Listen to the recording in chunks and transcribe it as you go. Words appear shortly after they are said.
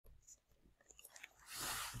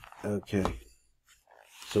Okay.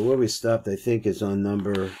 So where we stopped, I think, is on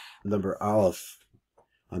number Aleph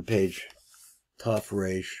on page Taf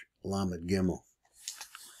Reish Lamed Gimel.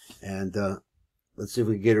 And let's see if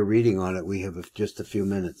we can get a reading on it. We have just a few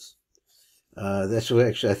minutes. That's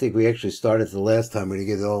what I think we actually started the last time. We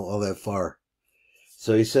didn't get all that far.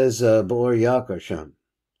 So he says, Ba'or Yakar Sham.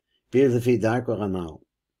 Bir Lefi Darko Hamal.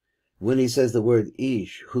 When he says the word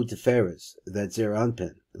Ish, Hu Teferes, that's Zer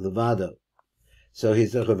Anpen, Levado. So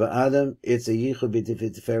he's a Adam, it's a Yichud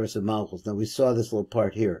B'Teferes of Malchus. Now we saw this little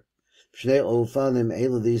part here. Shnei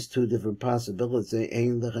Ofanim, these two different possibilities,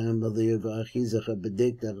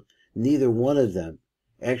 neither one of them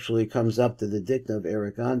actually comes up to the dikna of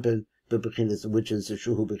Eric Anpen, which is a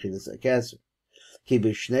Shuhu B'chinas Akaser. Ki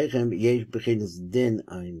b'shnechem yesh b'chinas din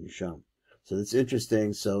ein sham. So it's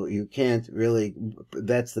interesting, so you can't really,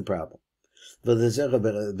 that's the problem. V'zer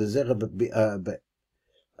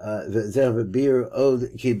od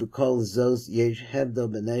ki b'kol zos yesh hebdo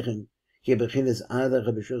b'nechem ki b'chinas adach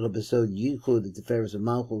b'shucha b'sod yichud teferes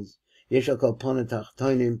malchus yesh al kol ponen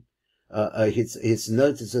tachtonim his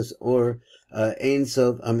notices or ein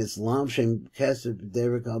sof Islam shem keser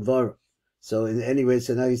b'derek havara. So in any way,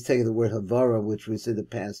 so now he's taking the word havara, which we said to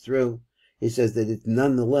pass through. He says that it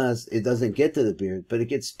nonetheless, it doesn't get to the beard, but it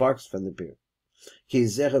gets sparks from the beard. So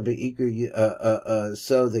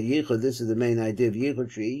the yichud, this is the main idea of yichud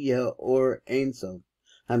she'iyah or ein sof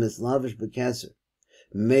hamislavish b'keser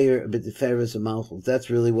meir b'teferes malchus. That's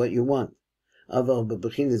really what you want. Aval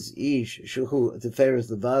b'bechinas ish shuhu teferes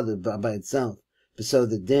levado by itself. So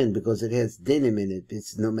the din, because it has dinim in it,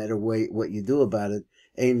 it's no matter what you do about it,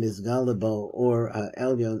 ein mizgalabo or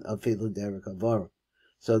elyon afilu derek havara.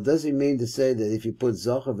 So does he mean to say that if you put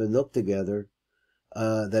Zohar and Nuk together,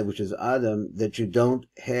 that which is Adam, that you don't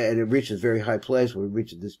have, and it reaches a very high place where it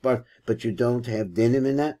reaches this part, but you don't have dinim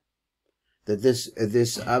in that? That this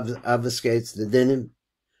obfuscates the dinim?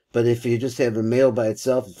 But if you just have a male by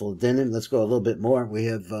itself, it's full of dinim. Let's go a little bit more. We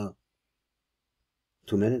have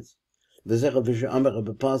 2 minutes. He says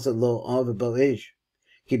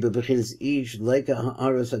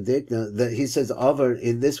over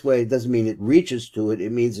in this way, it doesn't mean it reaches to it,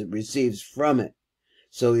 it means it receives from it.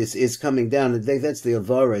 So it's coming down. That's the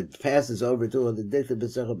avara. It passes over to the dikta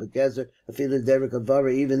b'secha b'keser, a feeling derek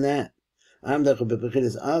avara, even that. Amdach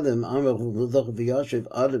b'bechinas Adam, amach v'loch v'yashiv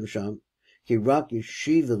Adam sham, ki rak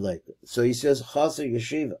yeshiva like. So he says chaser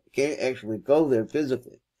yeshiva. Can't actually go there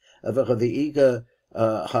physically. Avach v'ika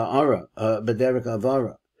ha'ara, b'derek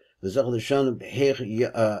avara. So this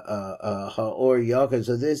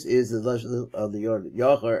is the lesson of the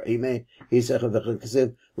Yochai. He said,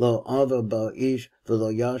 "Lo ava ba'ish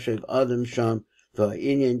v'lo yashiv Adam sham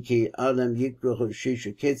v'inyan ki Adam yikruch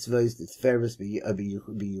shisha kitzvos Tiferet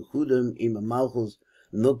b'yichudim ima malchus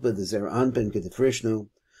nukba the zer anpen kedefrishnu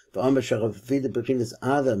v'amar shachafida b'chinas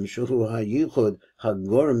Adam shuhu hayichud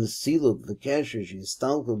hagorm siluk v'kesher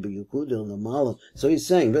shistalku b'yichudim l'malam." So he's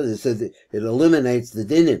saying, really, it says it eliminates the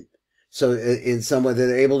dinim. So in some way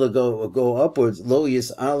they're able to go upwards. Lo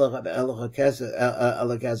yis Allah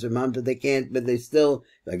alakaser mamta. They can't, but they still.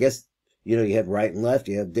 I guess you have right and left.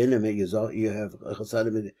 You have dinim. You have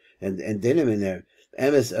chasadim and dinim in there.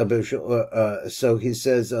 So he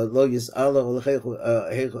says lo yis Allah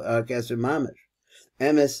alakaser mamish.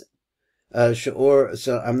 Emes shaor.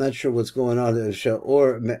 So I'm not sure what's going on there.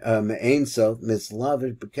 Shaor me'ain sof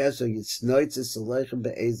mislavish b'keser yisnoitzes selechem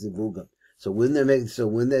be'ezivugam. So when that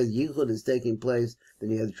yichud is taking place, then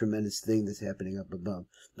you have a tremendous thing that's happening up above.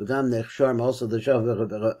 Also the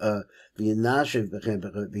v'yinashiv,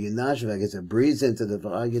 I guess it breathes into the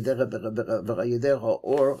v'ayidecha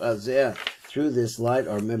or azeh through this light,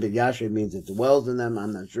 or maybe yashiv means it dwells in them.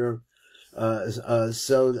 I'm not sure.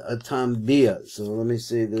 So a tambia. So let me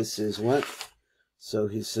see. This is what. So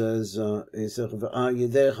he says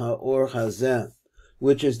v'ayidecha or hazeh,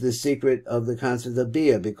 which is the secret of the concept of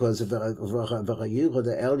bia, because of the el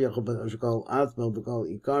yachol atmo b'kol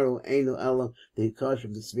ikaru einu ela the ikash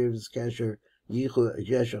of the spirit of kesher yichud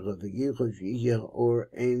yeshach of the yichud yiyah or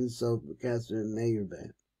ein sof kesher meir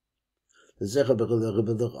ben. The zecha b'chol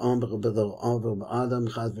adam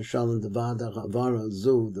chaz v'shalom devada chavara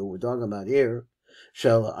zu that we're talking about here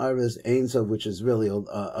shall aris ein sof, which is really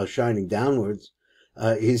a shining downwards.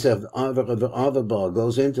 He said avabah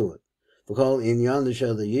goes into it. Because in yonder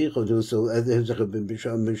shall the yichud, so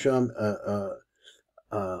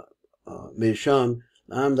misham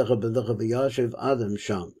amdach b'yashiv adam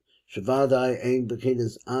sham shavadai ein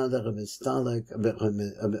b'chinas adach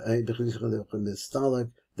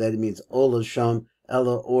mistalek. That means ola sham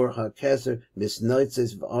ella or hakeser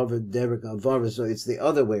misnoitzes v'arva derek avara. So it's the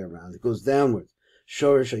other way around. It goes downwards.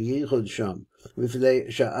 Shorish Yichud Sham.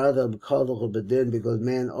 Because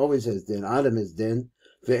man always has din. Adam is din.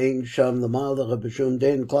 Ve'ein Sham Lamalach B'Shum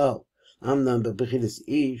Din Klal. Amnam B'Bechinas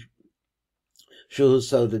Ish. Shu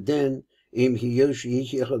so the din. Im Hiyoshi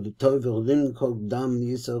Yichud Tovil Limkog Dam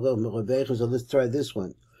Yisrael Meravech. So let's try this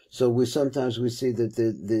one. So we sometimes see that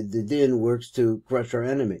the din works to crush our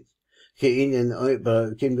enemies. We said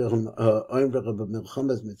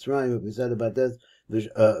about that.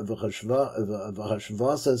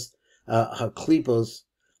 V'chashvasas haklipos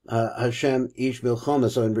Hashem ish milchama.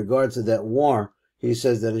 So in regards to that war, he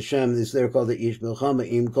says that Hashem is there called the ish milchama.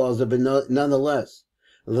 Im calls it, but nonetheless,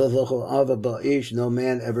 no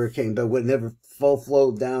man ever came, but would never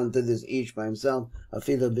flow down to this ish by himself.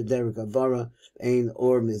 Afila b'derek avara ein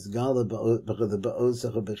or misgala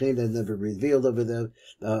ba'osach b'china, never revealed over them.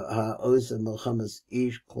 Ha'osa milchamas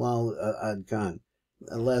ish klal adkan.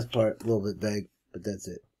 The last part a little bit vague, but that's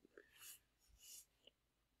it.